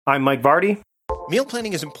I'm Mike Vardy. Meal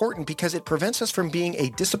planning is important because it prevents us from being a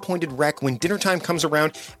disappointed wreck when dinner time comes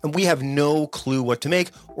around and we have no clue what to make,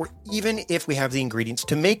 or even if we have the ingredients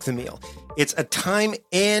to make the meal. It's a time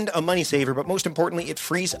and a money saver, but most importantly, it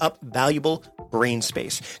frees up valuable brain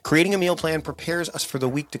space. Creating a meal plan prepares us for the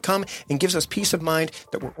week to come and gives us peace of mind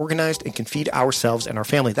that we're organized and can feed ourselves and our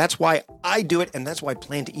family. That's why I do it, and that's why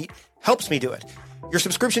Plan to Eat helps me do it. Your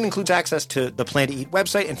subscription includes access to the Plan to Eat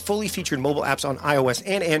website and fully featured mobile apps on iOS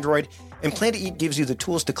and Android. And Plan to Eat gives you the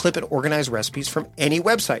tools to clip and organize recipes from any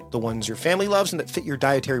website, the ones your family loves and that fit your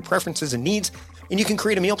dietary preferences and needs. And you can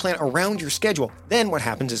create a meal plan around your schedule. Then what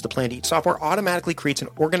happens is the Plan to Eat software automatically creates an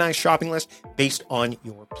organized shopping list based on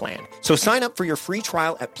your plan. So sign up for your free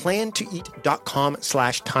trial at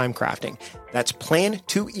plantoeat.com/timecrafting. That's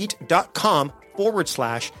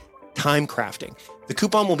plantoeat.com/timecrafting. The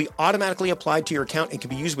coupon will be automatically applied to your account and can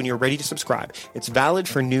be used when you're ready to subscribe. It's valid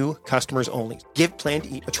for new customers only. Give Plan to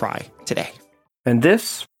Eat a try today. And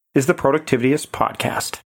this is the Productivityist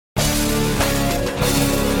Podcast.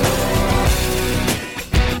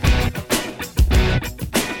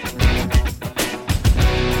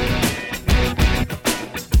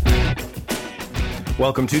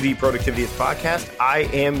 Welcome to the Productivityist Podcast. I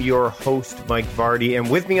am your host, Mike Vardy, and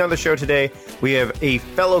with me on the show today, we have a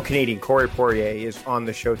fellow Canadian. Corey Poirier is on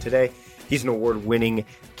the show today. He's an award-winning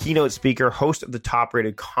keynote speaker, host of the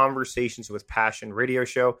top-rated Conversations with Passion radio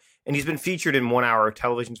show, and he's been featured in one-hour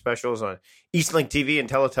television specials on Eastlink TV and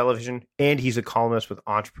Teletelevision, and he's a columnist with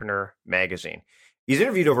Entrepreneur Magazine. He's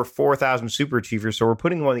interviewed over 4,000 super achievers, so we're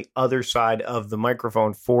putting him on the other side of the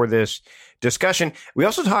microphone for this discussion. We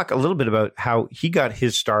also talk a little bit about how he got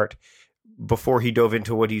his start before he dove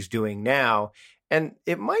into what he's doing now, and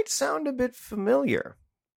it might sound a bit familiar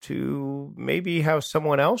to maybe how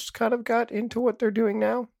someone else kind of got into what they're doing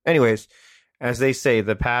now. Anyways, as they say,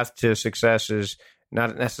 the path to success is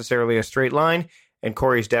not necessarily a straight line, and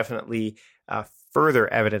Corey's definitely further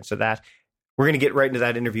evidence of that. We're going to get right into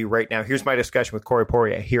that interview right now. Here's my discussion with Corey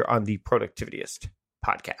Poirier here on the Productivityist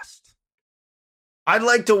Podcast. I'd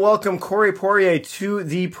like to welcome Corey Poirier to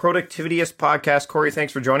the Productivityist Podcast. Corey,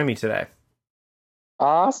 thanks for joining me today.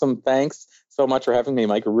 Awesome. Thanks so much for having me,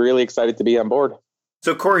 Mike. Really excited to be on board.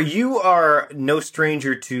 So, Corey, you are no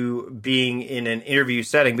stranger to being in an interview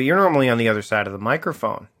setting, but you're normally on the other side of the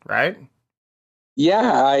microphone, right?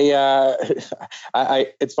 Yeah, I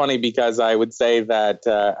it's funny because I would say that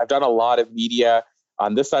I've done a lot of media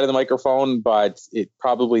on this side of the microphone, but it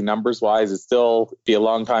probably numbers wise, it still be a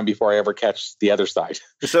long time before I ever catch the other side.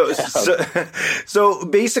 So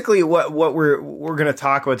basically what we're going to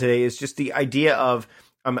talk about today is just the idea of,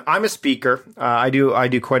 I'm a speaker. I do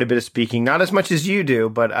quite a bit of speaking, not as much as you do,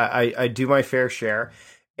 but I do my fair share.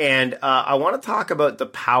 And I want to talk about the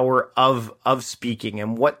power of speaking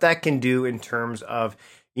and what that can do in terms of,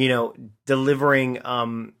 delivering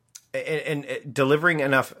and delivering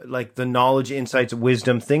enough, like the knowledge, insights,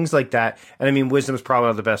 wisdom, things like that. And I mean, wisdom is probably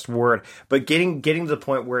not the best word, but getting to the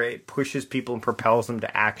point where it pushes people and propels them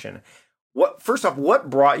to action. First off, what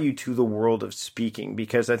brought you to the world of speaking?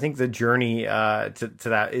 Because I think the journey to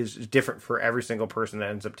that is different for every single person that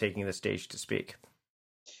ends up taking the stage to speak.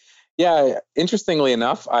 Yeah, interestingly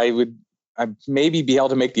enough, I'd maybe be able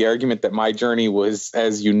to make the argument that my journey was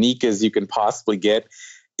as unique as you can possibly get,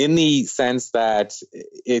 in the sense that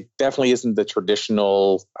it definitely isn't the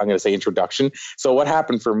traditional, I'm going to say, introduction. So what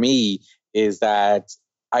happened for me is that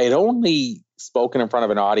I had only spoken in front of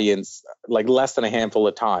an audience like less than a handful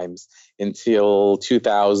of times until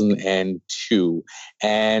 2002.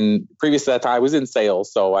 And previous to that time, I was in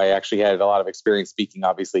sales. So I actually had a lot of experience speaking,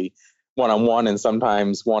 obviously, one-on-one and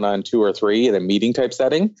sometimes one-on-two or three in a meeting type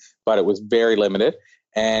setting, but it was very limited.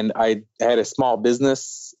 And I had a small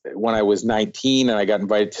business when I was 19, and I got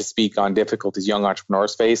invited to speak on difficulties young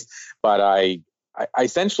entrepreneurs face. But I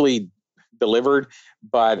essentially delivered,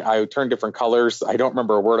 but I turned different colors. I don't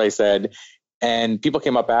remember a word I said. And people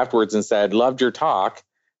came up afterwards and said, "Loved your talk.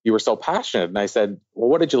 You were so passionate." And I said, "Well,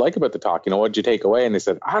 what did you like about the talk? What did you take away?" And they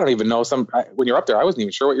said, "I don't even know. When you're up there, I wasn't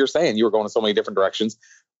even sure what you're saying. You were going in so many different directions,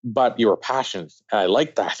 but you were passionate." And I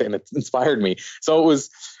liked that, and it inspired me. So it was,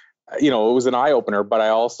 it was an eye opener, but I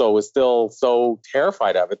also was still so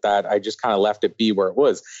terrified of it that I just kind of left it be where it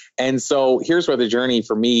was. And so here's where the journey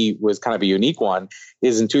for me was kind of a unique one,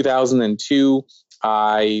 is in 2002,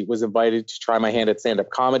 I was invited to try my hand at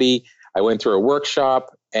stand-up comedy. I went through a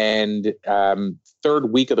workshop, and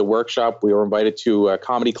third week of the workshop, we were invited to a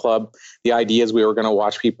comedy club. The idea is we were going to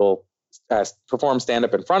watch people perform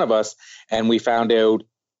stand-up in front of us, and we found out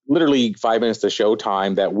literally 5 minutes to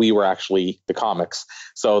showtime that we were actually the comics.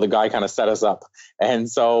 So the guy kind of set us up. And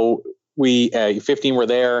so we 15 were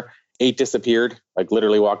there, 8 disappeared, like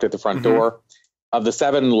literally walked out the front door. Of the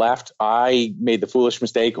 7 left, I made the foolish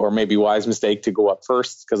mistake, or maybe wise mistake, to go up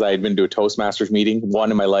first, because I had been to a Toastmasters meeting,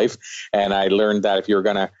 one in my life. And I learned that if you're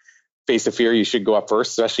going to face a fear, you should go up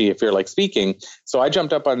first, especially if you're like speaking. So I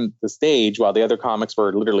jumped up on the stage while the other comics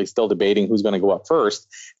were literally still debating who's going to go up first,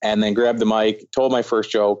 and then grabbed the mic, told my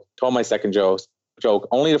first joke, told my second joke,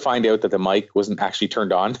 only to find out that the mic wasn't actually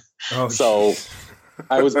turned on. So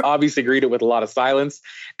I was obviously greeted with a lot of silence.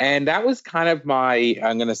 And that was kind of my,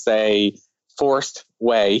 I'm going to say, forced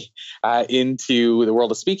way into the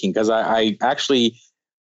world of speaking, because I actually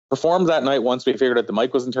performed that night once we figured out the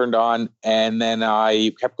mic wasn't turned on, and then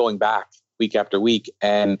I kept going back week after week,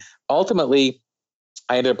 and ultimately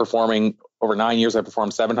I ended up performing over 9 years. I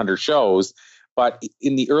performed 700 shows, but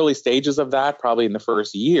in the early stages of that, probably in the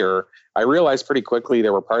first year, I realized pretty quickly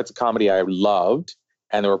there were parts of comedy I loved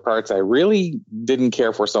and there were parts I really didn't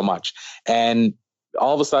care for so much. And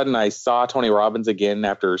all of a sudden I saw Tony Robbins again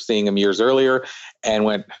after seeing him years earlier and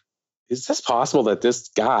went, is this possible that this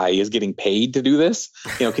guy is getting paid to do this?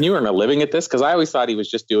 Can you earn a living at this? Because I always thought he was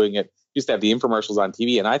just doing it, used to have the infomercials on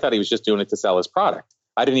TV, and I thought he was just doing it to sell his product.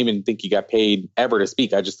 I didn't even think he got paid ever to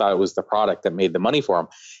speak. I just thought it was the product that made the money for him.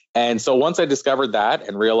 And so once I discovered that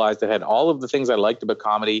and realized it had all of the things I liked about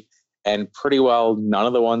comedy and pretty well none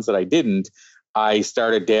of the ones that I didn't, I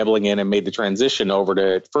started dabbling in and made the transition over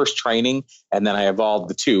to first training, and then I evolved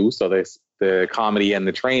the two. So the comedy and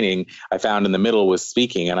the training I found in the middle was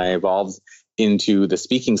speaking, and I evolved into the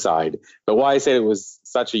speaking side. But why I said it was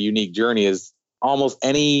such a unique journey is almost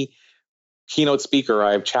any keynote speaker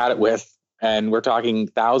I've chatted with, and we're talking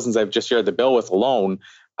thousands I've just shared the bill with alone,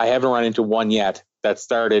 I haven't run into one yet that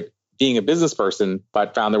started being a business person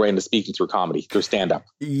but found their way into speaking through comedy, through stand-up.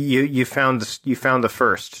 You found the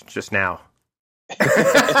first just now.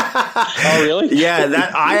 Oh, really? Yeah,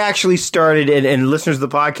 that I actually started, and listeners of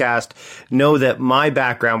the podcast know that my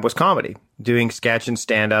background was comedy, doing sketch and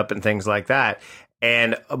stand-up and things like that.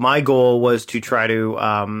 And my goal was to try to,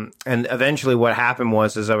 and eventually what happened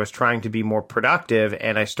was I was trying to be more productive,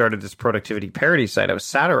 and I started this productivity parody site. I was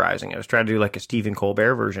satirizing. I was trying to do like a Stephen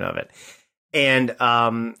Colbert version of it. And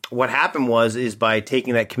what happened is by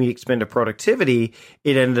taking that comedic spin to productivity,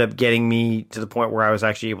 it ended up getting me to the point where I was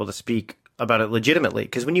actually able to speak about it legitimately.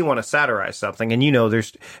 Because when you want to satirize something, and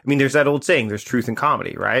there's that old saying, there's truth in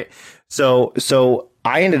comedy, right? So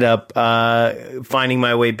I ended up finding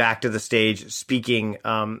my way back to the stage, speaking,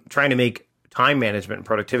 trying to make time management and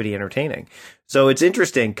productivity entertaining. So it's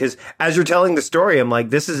interesting because as you're telling the story, I'm like,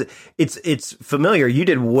 it's familiar. You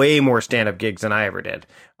did way more stand-up gigs than I ever did.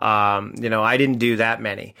 I didn't do that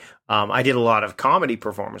many. I did a lot of comedy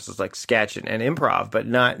performances like sketch and improv, but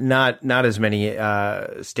not as many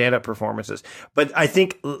stand-up performances. But I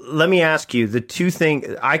think, let me ask you, the two things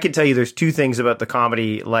I could tell you, there's two things about the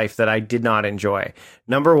comedy life that I did not enjoy.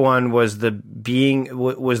 Number one was the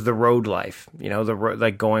road life,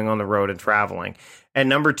 like going on the road and traveling. And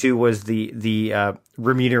number two was the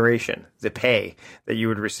remuneration, the pay that you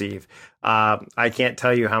would receive. I can't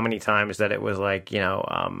tell you how many times that it was like,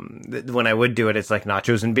 when I would do it, it's like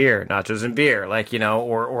nachos and beer, like,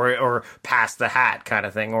 or pass the hat kind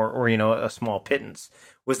of thing, or a small pittance.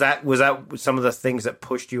 Was that some of the things that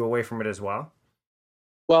pushed you away from it as well?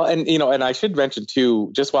 Well, and I should mention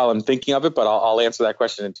too, just while I'm thinking of it, but I'll answer that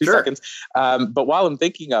question in 2 seconds. But while I'm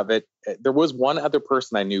thinking of it, there was one other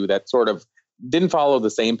person I knew that sort of didn't follow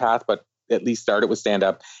the same path, but at least started with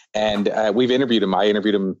stand-up. And we've interviewed him. I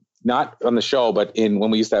interviewed him not on the show, but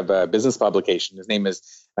when we used to have a business publication. His name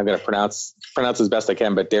is, I'm going to pronounce as best I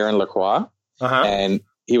can, but Darren Lacroix. And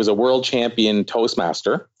he was a world champion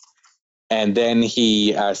Toastmaster. And then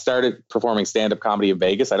he started performing stand-up comedy in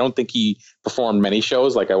Vegas. I don't think he performed many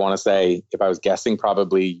shows. Like, I want to say, if I was guessing,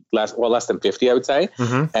 probably less than 50, I would say.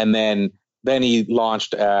 And then he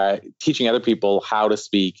launched teaching other people how to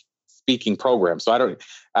speaking programs. So I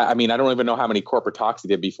don't even know how many corporate talks he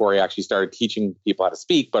did before he actually started teaching people how to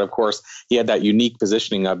speak. But of course, he had that unique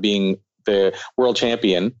positioning of being the world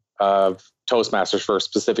champion of Toastmasters for a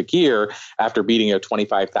specific year after beating out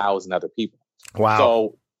 25,000 other people. Wow.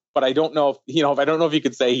 So, but I don't know if you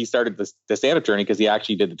could say he started the stand-up journey because he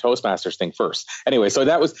actually did the Toastmasters thing first. Anyway, so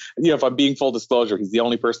that was, if I'm being full disclosure, he's the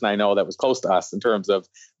only person I know that was close to us in terms of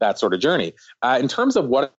that sort of journey. In terms of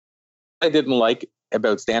what I didn't like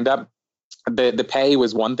about stand-up, the pay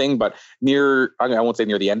was one thing, but I won't say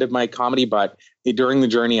near the end of my comedy, but during the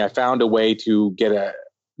journey, I found a way to get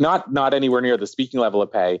not anywhere near the speaking level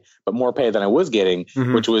of pay, but more pay than I was getting,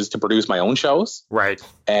 which was to produce my own shows. Right.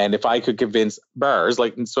 And if I could convince bars,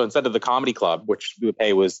 so instead of the comedy club, which the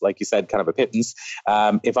pay was, like you said, kind of a pittance,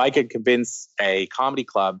 if I could convince a comedy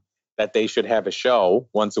club that they should have a show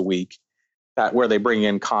once a week where they bring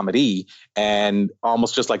in comedy, and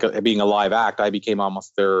almost just like being a live act, I became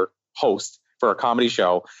almost their host for a comedy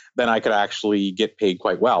show. Then I could actually get paid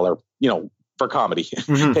quite well, or, for comedy,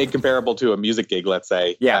 paid comparable to a music gig, let's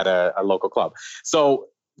say, at a local club. So,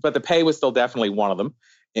 but the pay was still definitely one of them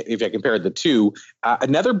if I compared the two.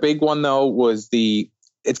 Another big one though was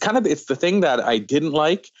it's the thing that I didn't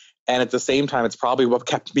like. And at the same time, it's probably what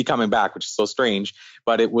kept me coming back, which is so strange.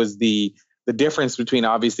 But it was the difference between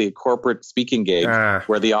obviously a corporate speaking gig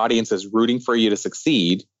where the audience is rooting for you to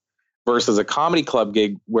succeed versus a comedy club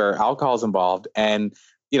gig where alcohol is involved. And,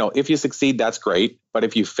 if you succeed, that's great. But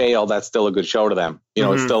if you fail, that's still a good show to them.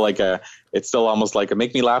 It's still almost like a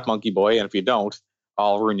make me laugh monkey boy. And if you don't,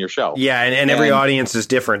 I'll ruin your show. Yeah. And every audience is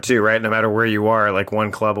different too, right? No matter where you are, like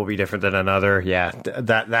one club will be different than another. Yeah.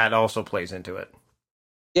 That also plays into it.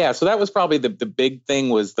 Yeah. So that was probably the big thing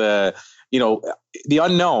was the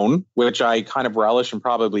unknown, which I kind of relish and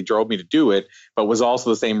probably drove me to do it, but was also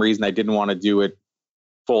the same reason I didn't want to do it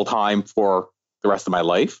full time for the rest of my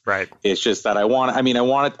life. Right. It's just that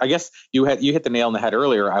I guess you hit the nail on the head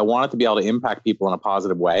earlier. I wanted to be able to impact people in a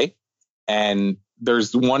positive way. And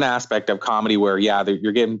there's one aspect of comedy where,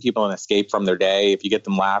 you're giving people an escape from their day. If you get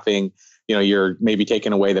them laughing, you're maybe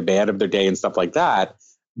taking away the bad of their day and stuff like that.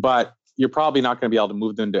 But you're probably not going to be able to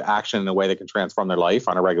move them into action in a way that can transform their life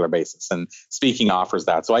on a regular basis. And speaking offers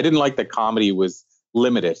that. So I didn't like that comedy was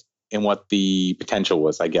limited in what the potential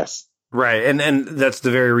was, I guess. Right. And that's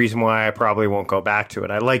the very reason why I probably won't go back to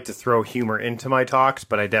it. I like to throw humor into my talks,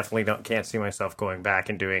 but I definitely can't see myself going back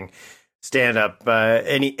and doing stand up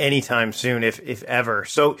anytime soon, if ever.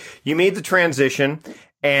 So you made the transition,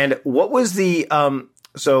 and what was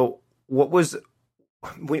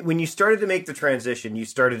when you started to make the transition, you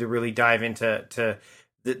started to really dive into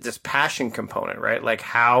this passion component, right? Like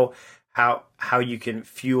how you can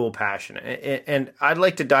fuel passion. And I'd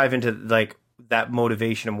like to dive into like that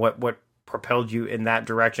motivation and what propelled you in that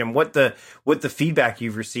direction, what the feedback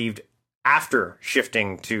you've received after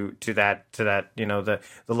shifting to that the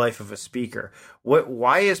life of a speaker.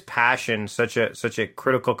 Why is passion such a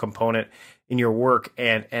critical component in your work,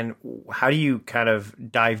 and how do you kind of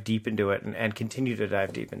dive deep into it and continue to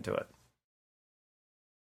dive deep into it?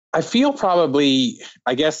 I feel probably,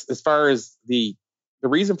 I guess, as far as the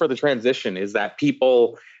reason for the transition is that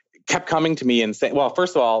people kept coming to me and saying, well,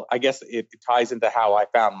 first of all, I guess it ties into how I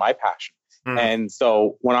found my passion. And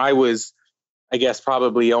so when I was, I guess,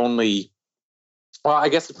 probably mid-20s,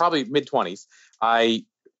 I'm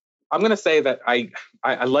going to say that I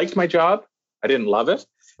liked my job. I didn't love it,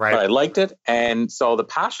 right, but I liked it. And so the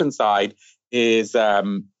passion side is, I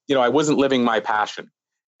wasn't living my passion.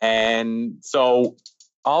 And so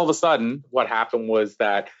all of a sudden what happened was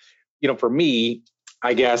that, for me,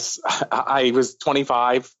 I guess I was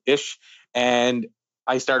 25-ish and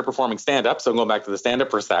I started performing stand-up. So I'm going back to the stand-up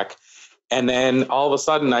for a sec. And then all of a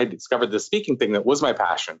sudden I discovered the speaking thing that was my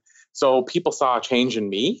passion. So people saw a change in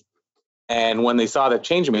me. And when they saw that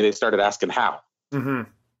change in me, they started asking how. Mm-hmm.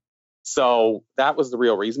 So that was the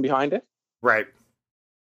real reason behind it. Right.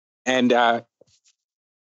 And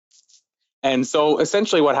so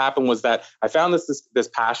essentially what happened was that I found this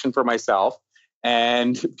passion for myself.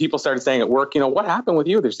 And people started saying at work, what happened with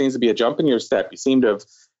you? There seems to be a jump in your step. You seem to have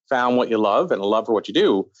found what you love and a love for what you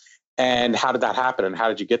do. And how did that happen? And how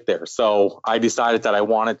did you get there? So I decided that I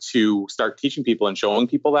wanted to start teaching people and showing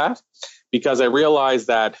people that, because I realized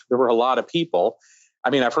that there were a lot of people. I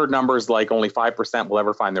mean, I've heard numbers like only 5% will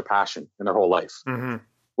ever find their passion in their whole life,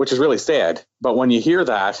 which is really sad. But when you hear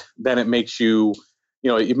that, then it makes you,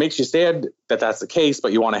 it makes you sad that that's the case,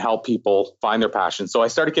 but you want to help people find their passion. So I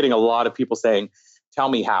started getting a lot of people saying, tell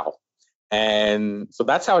me how. And so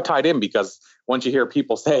that's how it tied in, because once you hear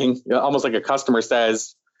people saying, almost like a customer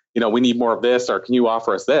says, we need more of this, or can you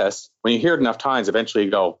offer us this? When you hear it enough times, eventually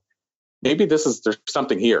you go, maybe there's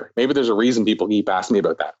something here. Maybe there's a reason people keep asking me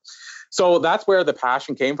about that. So that's where the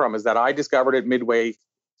passion came from, is that I discovered it midway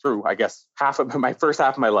through, I guess, my first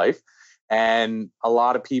half of my life. And a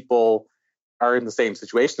lot of people are in the same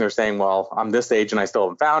situation. They're saying, well, I'm this age and I still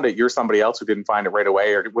haven't found it. You're somebody else who didn't find it right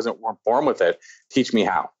away or wasn't born with it. Teach me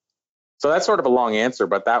how. So that's sort of a long answer,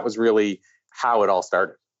 but that was really how it all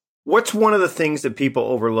started. What's one of the things that people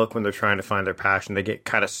overlook when they're trying to find their passion? They get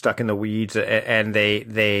kind of stuck in the weeds, and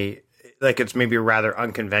they like, it's maybe a rather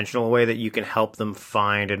unconventional way that you can help them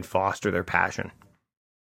find and foster their passion.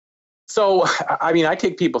 So, I mean, I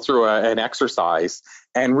take people through an exercise,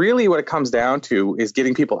 and really what it comes down to is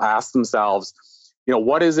getting people to ask themselves,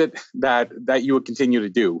 what is it that you would continue to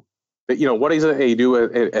do? That, what is it that you do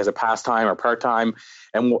as a pastime or part-time,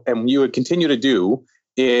 and you would continue to do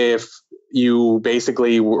if you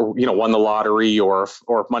basically won the lottery, or if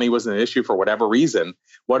money was an issue for whatever reason,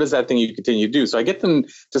 what is that thing you continue to do? So I get them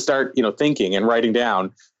to start thinking and writing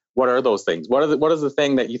down, what are those things? What is the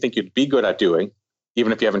thing that you think you'd be good at doing,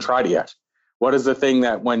 even if you haven't tried it yet? What is the thing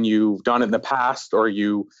that when you've done it in the past or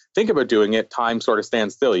you think about doing it, time sort of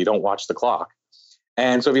stands still, you don't watch the clock?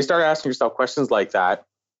 And so if you start asking yourself questions like that,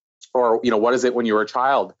 or what is it when you were a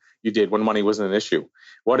child you did when money wasn't an issue?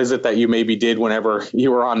 What is it that you maybe did whenever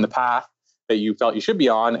you were on the path that you felt you should be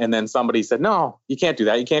on, and then somebody said, no, you can't do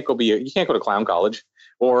that. You can't go to clown college.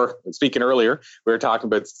 Or speaking earlier, we were talking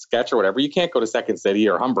about sketch or whatever. You can't go to Second City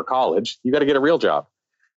or Humber College. You got to get a real job.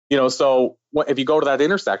 So if you go to that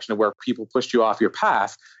intersection of where people pushed you off your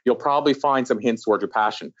path, you'll probably find some hints towards your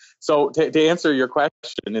passion. So to answer your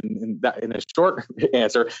question in a short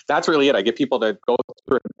answer, that's really it. I get people to go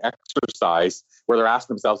through an exercise where they're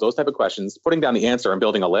asking themselves those type of questions, putting down the answer and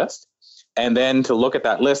building a list. And then to look at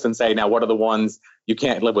that list and say, now, what are the ones you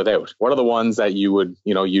can't live without? What are the ones that you would,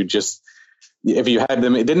 you just, if you had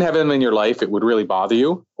them, it didn't have them in your life, it would really bother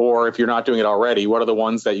you? Or if you're not doing it already, what are the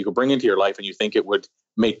ones that you could bring into your life and you think it would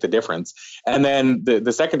make the difference? And then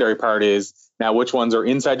the secondary part is, now, which ones are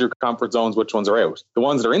inside your comfort zones, which ones are out? The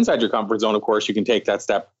ones that are inside your comfort zone, of course, you can take that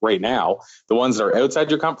step right now. The ones that are outside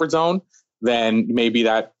your comfort zone, then maybe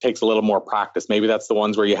that takes a little more practice. Maybe that's the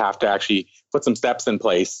ones where you have to actually put some steps in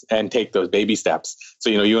place and take those baby steps. So,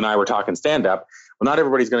 you and I were talking stand-up. Well, not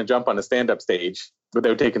everybody's going to jump on the stand-up stage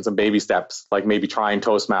without taking some baby steps, like maybe trying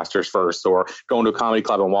Toastmasters first, or going to a comedy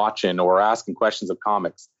club and watching, or asking questions of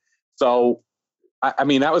comics. So, I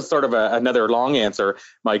mean, that was sort of another long answer,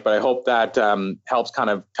 Mike, but I hope that helps kind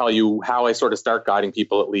of tell you how I sort of start guiding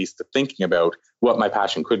people, at least thinking about what my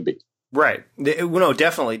passion could be. Right. No,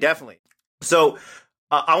 definitely. So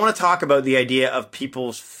I want to talk about the idea of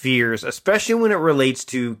people's fears, especially when it relates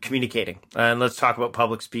to communicating. And let's talk about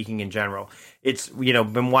public speaking in general. It's,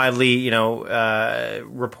 been widely,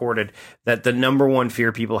 reported that the number one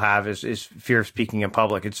fear people have is fear of speaking in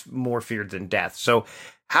public. It's more feared than death. So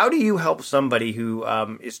how do you help somebody who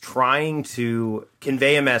is trying to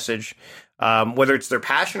convey a message, whether it's their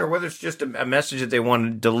passion or whether it's just a message that they want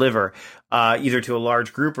to deliver, either to a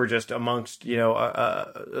large group or just amongst,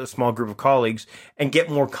 a small group of colleagues, and get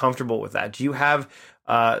more comfortable with that? Do you have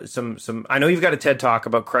some, I know you've got a TED Talk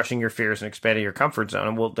about crushing your fears and expanding your comfort zone,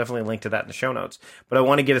 and we'll definitely link to that in the show notes. But I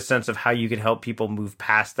want to get a sense of how you can help people move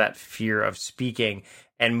past that fear of speaking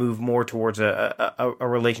and move more towards a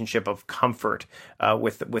relationship of comfort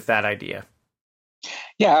with that idea.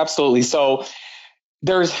 Yeah, absolutely. So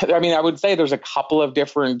I would say there's a couple of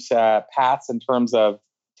different paths in terms of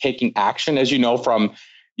taking action, as you know, from,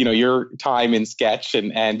 your time in sketch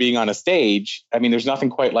and being on a stage. I mean, there's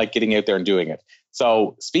nothing quite like getting out there and doing it.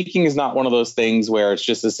 So speaking is not one of those things where it's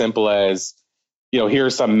just as simple as,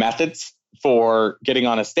 here's some methods for getting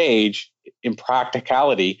on a stage in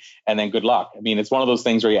practicality, and then good luck. I mean, it's one of those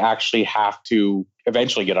things where you actually have to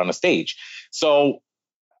eventually get on a stage. So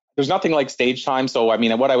there's nothing like stage time. So, I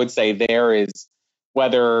mean, what I would say there is,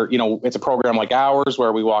 whether, it's a program like ours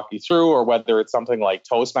where we walk you through, or whether it's something like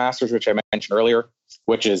Toastmasters, which I mentioned earlier,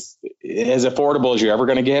 which is as affordable as you're ever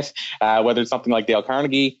going to get, whether it's something like Dale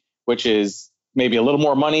Carnegie, which is maybe a little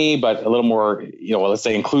more money, but a little more, let's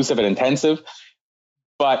say inclusive and intensive.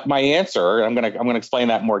 But my answer, I'm going to explain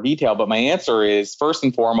that in more detail, but my answer is, first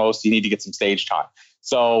and foremost, you need to get some stage time.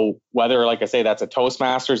 So whether, like I say, that's a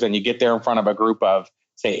Toastmasters and you get there in front of a group of,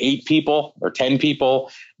 say, 8 people or 10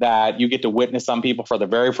 people, that you get to witness some people for the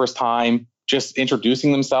very first time, just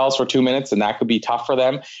introducing themselves for 2 minutes, and that could be tough for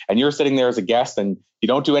them. And you're sitting there as a guest and you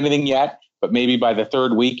don't do anything yet, but maybe by the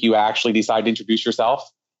 3rd week, you actually decide to introduce yourself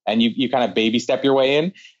and you kind of baby step your way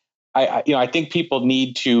in. I think people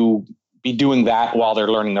need to be doing that while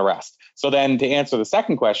they're learning the rest. So then to answer the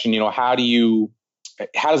second question, how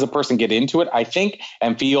does a person get into it? I think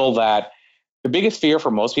and feel that the biggest fear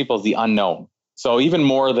for most people is the unknown. So even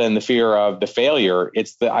more than the fear of the failure,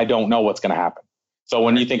 it's the I don't know what's going to happen. So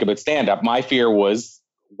when you think about stand-up, my fear was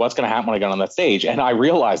what's going to happen when I get on that stage. And I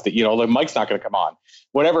realized that, the mic's not going to come on,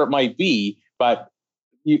 whatever it might be. But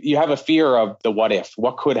you have a fear of the what if,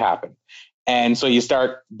 what could happen. And so you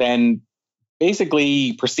start then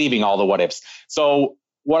basically perceiving all the what ifs. So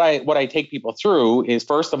what I take people through is,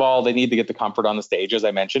 first of all, they need to get the comfort on the stage, as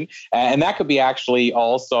I mentioned. And that could be actually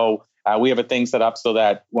also, we have a thing set up so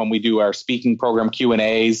that when we do our speaking program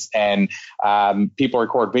Q&As and people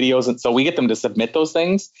record videos, and so we get them to submit those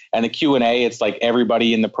things. And the Q&A, it's like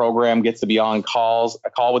everybody in the program gets to be on a call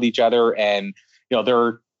with each other, and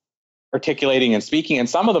they're articulating and speaking. And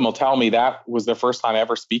some of them will tell me that was their first time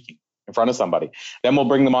ever speaking in front of somebody. Then we'll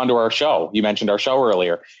bring them onto our show. You mentioned our show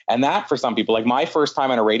earlier. And that for some people, like my first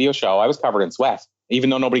time on a radio show, I was covered in sweat, even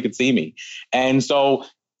though nobody could see me. And so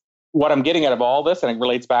what I'm getting out of all this, and it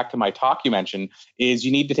relates back to my talk you mentioned, is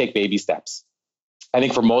you need to take baby steps. I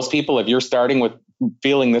think for most people, if you're starting with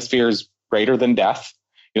feeling this fear is greater than death,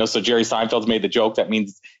 so Jerry Seinfeld's made the joke that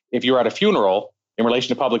means if you're at a funeral in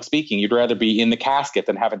relation to public speaking, you'd rather be in the casket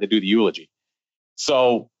than having to do the eulogy.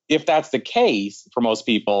 So if that's the case for most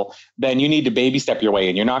people, then you need to baby step your way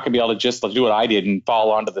in. You're not going to be able to just do what I did and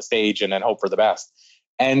fall onto the stage and then hope for the best.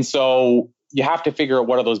 And so you have to figure out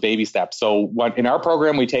what are those baby steps. So in our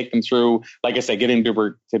program, we take them through, like I said, getting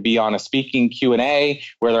to be on a speaking Q&A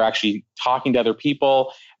where they're actually talking to other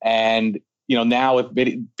people. And, now with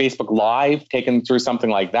Facebook Live, taking them through something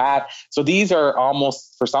like that. So these are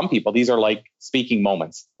almost, for some people, these are like speaking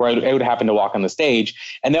moments where I would happen to walk on the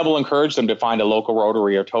stage, and then we'll encourage them to find a local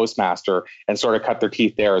Rotary or Toastmaster and sort of cut their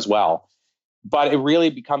teeth there as well. But it really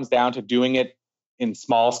becomes down to doing it in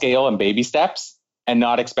small scale and baby steps, and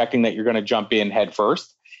not expecting that you're going to jump in head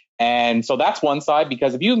first. And so that's one side,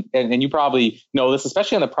 because if you, and you probably know this,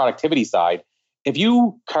 especially on the productivity side, if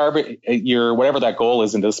you carve your whatever that goal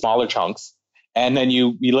is into smaller chunks, and then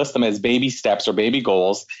you list them as baby steps or baby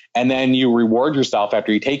goals, and then you reward yourself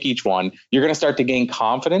after you take each one, you're going to start to gain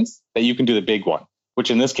confidence that you can do the big one, which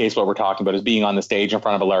in this case, what we're talking about is being on the stage in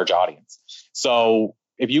front of a large audience. So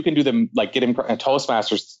if you can do them, like get in a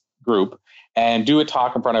Toastmasters group and do a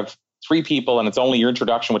talk in front of 3 people, and it's only your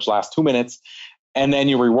introduction, which lasts 2 minutes, and then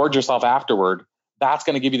you reward yourself afterward, that's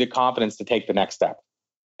going to give you the confidence to take the next step.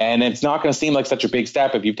 And it's not going to seem like such a big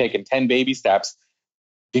step if you've taken 10 baby steps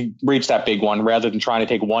to reach that big one, rather than trying to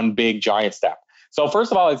take one big giant step. So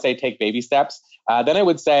first of all, I'd say take baby steps. Then I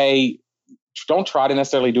would say don't try to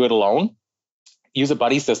necessarily do it alone. Use a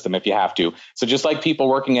buddy system if you have to. So just like people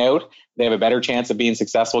working out, they have a better chance of being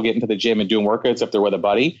successful getting to the gym and doing workouts if they're with a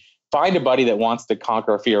buddy. Find a buddy that wants to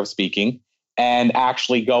conquer a fear of speaking and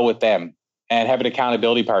actually go with them and have an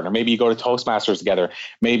accountability partner. Maybe you go to Toastmasters together.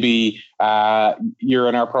 Maybe you're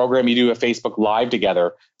in our program, you do a Facebook Live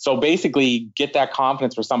together. So basically get that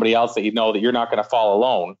confidence for somebody else that you know that you're not going to fall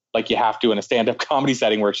alone like you have to in a stand-up comedy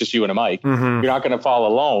setting where it's just you and a mic. Mm-hmm. You're not going to fall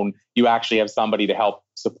alone. You actually have somebody to help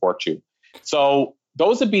support you. So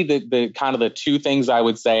those would be the kind of the 2 things I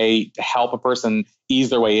would say to help a person ease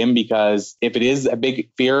their way in, because if it is a big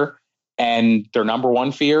fear and their number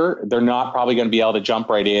one fear, they're not probably going to be able to jump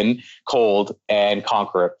right in cold and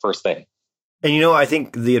conquer it first thing. And, I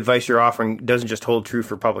think the advice you're offering doesn't just hold true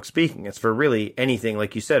for public speaking. It's for really anything.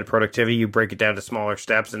 Like you said, productivity, you break it down to smaller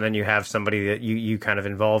steps, and then you have somebody that you kind of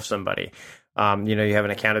involve somebody. You have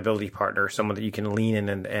an accountability partner, someone that you can lean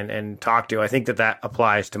in and talk to. I think that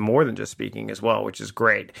applies to more than just speaking as well, which is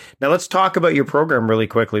great. Now let's talk about your program really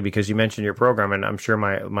quickly, because you mentioned your program, and I'm sure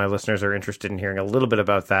my listeners are interested in hearing a little bit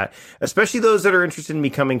about that, especially those that are interested in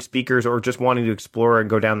becoming speakers or just wanting to explore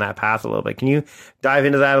and go down that path a little bit. Can you dive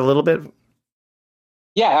into that a little bit?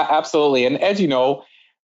 Yeah, absolutely. And as you know,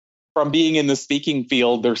 from being in the speaking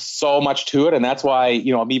field, there's so much to it. And that's why,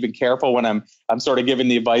 I'm even careful when I'm sort of giving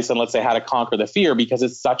the advice on, let's say, how to conquer the fear, because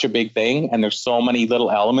it's such a big thing. And there's so many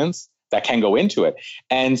little elements that can go into it.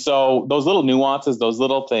 And so those little nuances, those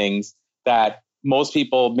little things that most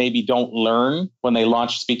people maybe don't learn when they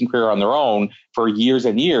launch a speaking career on their own for years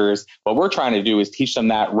and years, what we're trying to do is teach them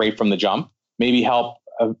that right from the jump, maybe help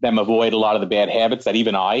them avoid a lot of the bad habits that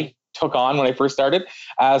even I took on when I first started.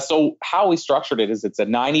 So how we structured it is it's a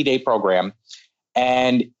 90-day program,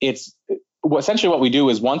 and it's essentially what we do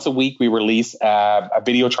is once a week we release a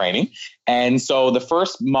video training. And so the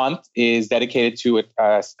first month is dedicated to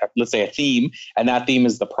let's say a theme, and that theme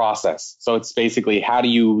is the process. So it's basically how do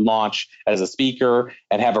you launch as a speaker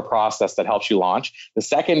and have a process that helps you launch. The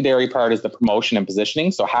secondary part is the promotion and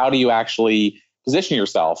positioning. So how do you actually position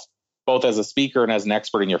yourself both as a speaker and as an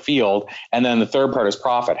expert in your field? And then the third part is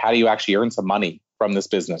profit. How do you actually earn some money from this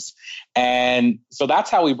business? And so that's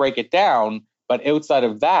how we break it down. But outside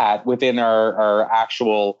of that, within our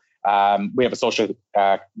actual, we have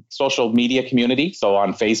a social media community. So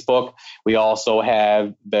on Facebook, we also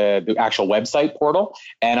have the actual website portal.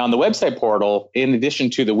 And on the website portal, in addition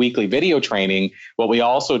to the weekly video training, what we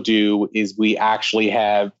also do is we actually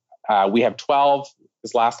have 12.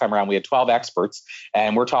 This last time around, we had 12 experts,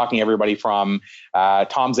 and we're talking everybody from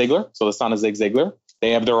Tom Ziglar, so the son of Zig Ziglar. They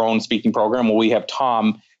have their own speaking program. Well, we have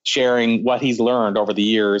Tom sharing what he's learned over the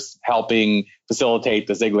years, helping facilitate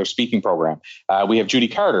the Ziglar speaking program. We have Judy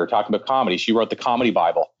Carter talking about comedy. She wrote the Comedy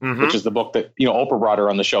Bible, which is the book that Oprah brought her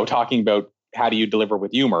on the show, talking about how do you deliver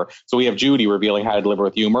with humor. So we have Judy revealing how to deliver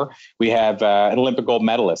with humor. We have an Olympic gold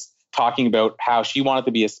medalist, talking about how she wanted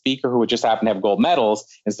to be a speaker who would just happen to have gold medals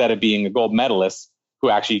instead of being a gold medalist who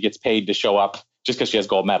actually gets paid to show up just because she has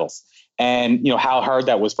gold medals. And, how hard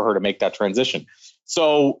that was for her to make that transition.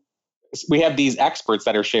 So we have these experts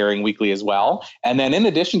that are sharing weekly as well. And then in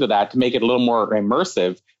addition to that, to make it a little more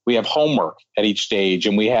immersive, we have homework at each stage.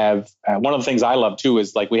 And we have one of the things I love too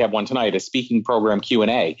is like we have one tonight, a speaking program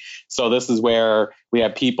Q&A. So this is where we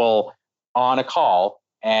have people on a call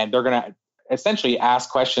and they're going to essentially ask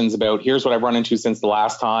questions about here's what I've run into since the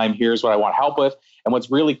last time. Here's what I want help with. And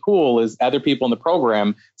what's really cool is other people in the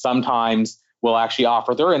program sometimes will actually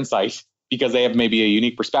offer their insight because they have maybe a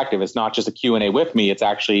unique perspective. It's not just a Q&A with me. It's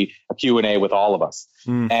actually a Q&A with all of us.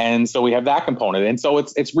 And so we have that component. And so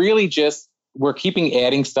it's really just, we're keeping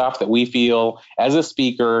adding stuff that we feel as a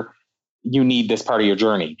speaker, you need this part of your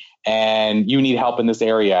journey and you need help in this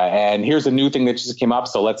area. And here's a new thing that just came up.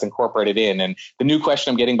 So let's incorporate it in. And the new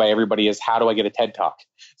question I'm getting by everybody is, how do I get a TED Talk?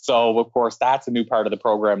 So of course, that's a new part of the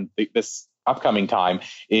program. This upcoming time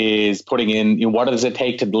is putting in, what does it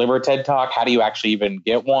take to deliver a TED Talk? How do you actually even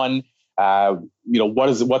get one?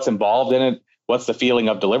 What's involved in it? What's the feeling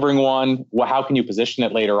of delivering one? How can you position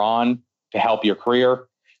it later on to help your career?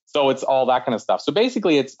 So it's all that kind of stuff. So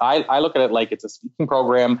basically I look at it like it's a speaking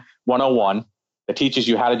program 101 that teaches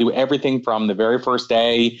you how to do everything from the very first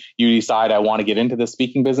day you decide I want to get into the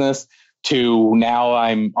speaking business to now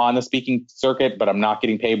I'm on the speaking circuit, but I'm not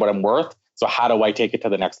getting paid what I'm worth. So how do I take it to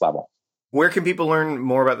the next level? Where can people learn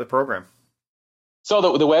more about the program? So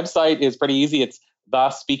the website is pretty easy. It's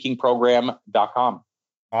thespeakingprogram.com.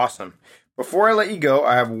 Awesome. Before I let you go,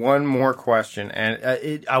 I have one more question,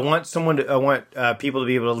 and I want people to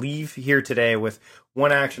be able to leave here today with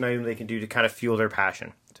one action item they can do to kind of fuel their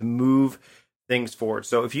passion, to move things forward.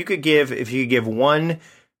 So if you could give one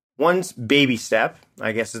baby step,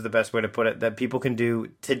 I guess is the best way to put it, that people can do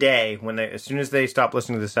today as soon as they stop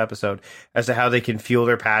listening to this episode, as to how they can fuel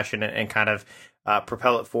their passion and kind of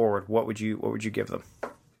propel it forward, what would you give them?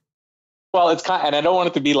 Well, it's and I don't want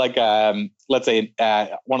it to be like, let's say,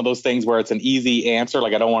 one of those things where it's an easy answer.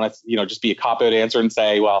 Like I don't want to, just be a cop-out answer and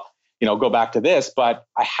say, well, go back to this. But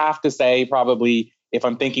I have to say, probably, if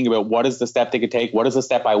I'm thinking about what is the step they could take, what is the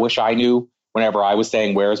step I wish I knew whenever I was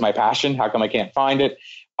saying, where is my passion? How come I can't find it?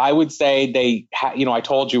 I would say I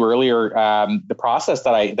told you earlier, the process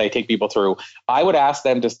that they take people through, I would ask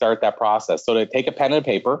them to start that process. So to take a pen and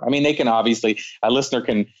paper, I mean, they can obviously, a listener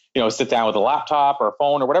can, sit down with a laptop or a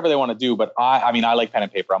phone or whatever they want to do. But I like pen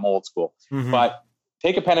and paper. I'm old school, but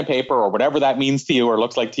take a pen and paper or whatever that means to you or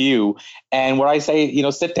looks like to you. And what I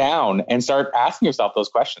say, sit down and start asking yourself those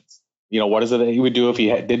questions. What is it that you would do if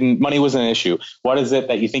you money wasn't an issue? What is it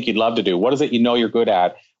that you think you'd love to do? What is it you're good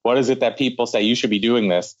at? What is it that people say you should be doing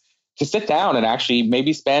this? To sit down and actually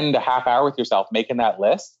maybe spend a half hour with yourself making that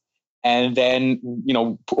list, and then,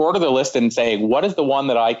 order the list and say, what is the one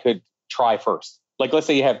that I could try first? Like, let's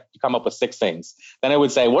say you come up with 6 things. Then I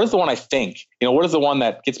would say, what is the one I think? What is the one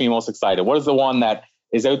that gets me most excited? What is the one that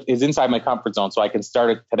is inside my comfort zone so I can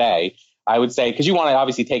start it today? I would say, because you want to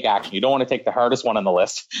obviously take action. You don't want to take the hardest one on the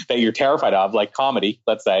list that you're terrified of, like comedy,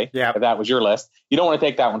 let's say, if that was your list. You don't want to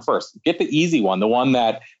take that one first. Get the easy one, the one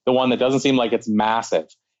that doesn't seem like it's massive.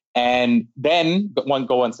 And then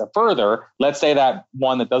go one step further. Let's say that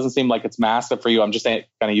one that doesn't seem like it's massive for you. I'm just going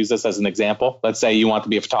to use this as an example. Let's say you want to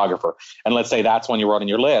be a photographer, and let's say that's one you wrote on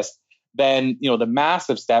your list. Then, the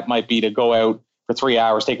massive step might be to go out for 3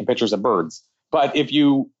 hours taking pictures of birds. But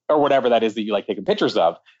or whatever that is that you like taking pictures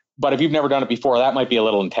of. But if you've never done it before, that might be a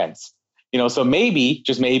little intense. So maybe,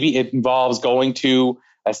 just maybe, it involves going to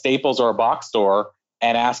a Staples or a box store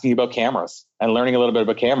and asking about cameras and learning a little bit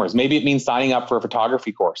about cameras. Maybe it means signing up for a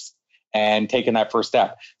photography course and taking that first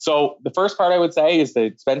step. So the first part I would say is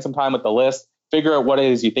to spend some time with the list, figure out what it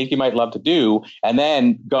is you think you might love to do, and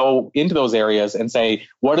then go into those areas and say,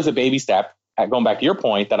 what is a baby step, going back to your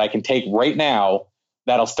point, that I can take right now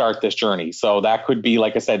that'll start this journey? So that could be,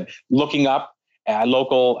 like I said, looking up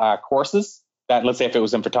local courses that, let's say if it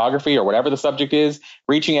was in photography or whatever the subject is,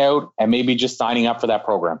 reaching out and maybe just signing up for that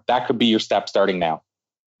program. That could be your step starting now.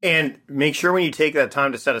 And make sure when you take that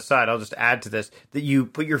time to set aside, I'll just add to this, that you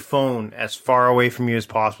put your phone as far away from you as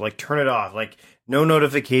possible. Like turn it off, like no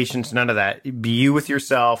notifications, none of that. Be you with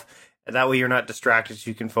yourself. And that way you're not distracted, so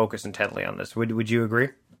you can focus intently on this. Would you agree?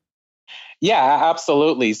 Yeah,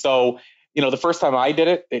 absolutely. So, the first time I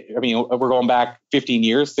did it, we're going back 15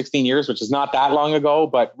 years, 16 years, which is not that long ago,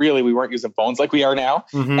 but really we weren't using phones like we are now.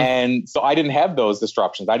 And so I didn't have those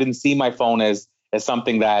disruptions. I didn't see my phone as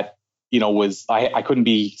something that, I couldn't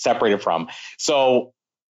be separated from. So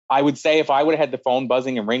I would say if I would have had the phone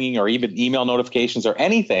buzzing and ringing or even email notifications or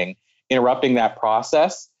anything interrupting that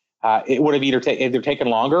process, it would have either taken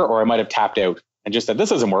longer, or I might have tapped out and just said,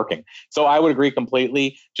 this isn't working. So I would agree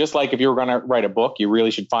completely. Just like if you were going to write a book, you really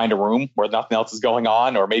should find a room where nothing else is going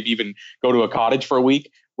on, or maybe even go to a cottage for a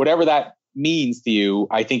week. Whatever that means to you,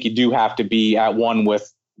 I think you do have to be at one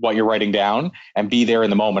with what you're writing down and be there in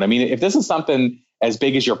the moment. I mean, if this is something as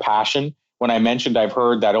big as your passion, when I mentioned I've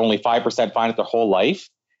heard that only 5% find it their whole life,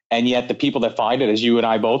 and yet the people that find it, as you and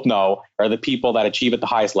I both know, are the people that achieve at the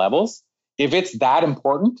highest levels. If it's that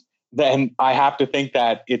important, then I have to think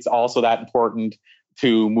that it's also that important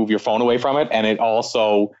to move your phone away from it. And it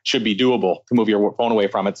also should be doable to move your phone away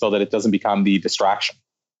from it so that it doesn't become the distraction.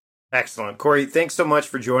 Excellent. Corey, thanks so much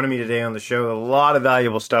for joining me today on the show. A lot of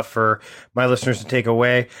valuable stuff for my listeners to take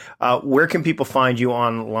away. Where can people find you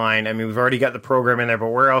online? I mean, we've already got the program in there, but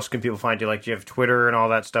where else can people find you? Like, do you have Twitter and all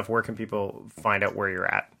that stuff? Where can people find out where you're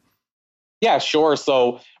at? Yeah, sure.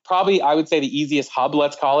 So probably I would say the easiest hub,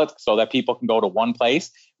 let's call it, so that people can go to one place.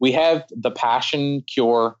 We have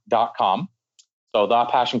thepassioncure.com. So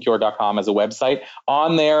thepassioncure.com is a website.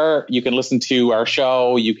 On there, you can listen to our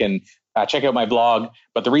show. You can check out my blog.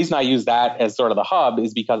 But the reason I use that as sort of the hub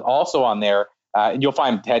is because also on there, you'll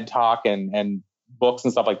find TED Talk and books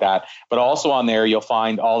and stuff like that. But also on there, you'll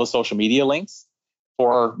find all the social media links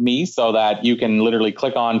for me, so that you can literally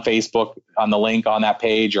click on Facebook on the link on that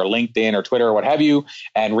page, or LinkedIn or Twitter or what have you,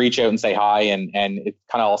 and reach out and say hi. And it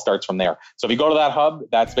kind of all starts from there. So if you go to that hub,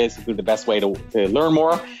 that's basically the best way to learn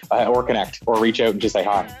more or connect or reach out and just say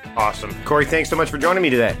hi. Awesome. Corey, thanks so much for joining me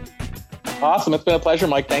today. Awesome. It's been a pleasure,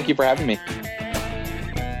 Mike. Thank you for having me.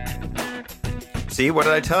 See, what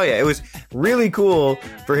did I tell you? It was really cool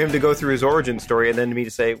for him to go through his origin story and then to me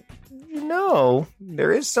to say, no,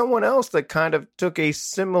 there is someone else that kind of took a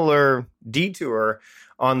similar detour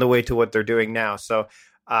on the way to what they're doing now. So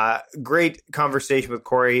great conversation with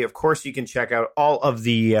Corey. Of course, you can check out all of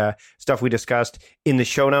the stuff we discussed in the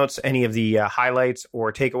show notes. Any of the highlights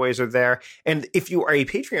or takeaways are there. And if you are a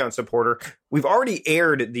Patreon supporter, we've already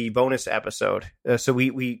aired the bonus episode. So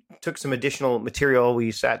we took some additional material.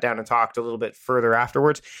 We sat down and talked a little bit further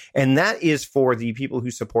afterwards. And that is for the people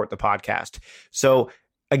who support the podcast. So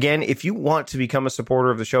again, if you want to become a supporter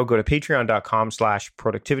of the show, go to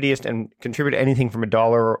patreon.com/productivityist and contribute anything from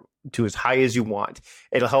 $1 to as high as you want.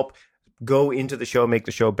 It'll help go into the show, make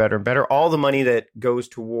the show better and better. All the money that goes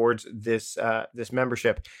towards this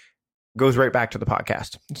membership goes right back to the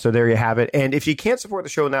podcast. So there you have it. And if you can't support the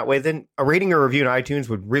show in that way, then a rating or review on iTunes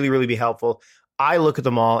would really, really be helpful. I look at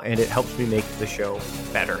them all, and it helps me make the show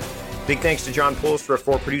better. Big thanks to John Polstra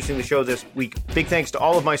for producing the show this week. Big thanks to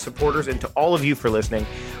all of my supporters and to all of you for listening.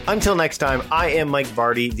 Until next time, I am Mike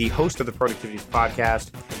Vardy, the host of the Productivities Podcast,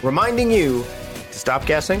 reminding you to stop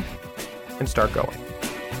guessing and start going.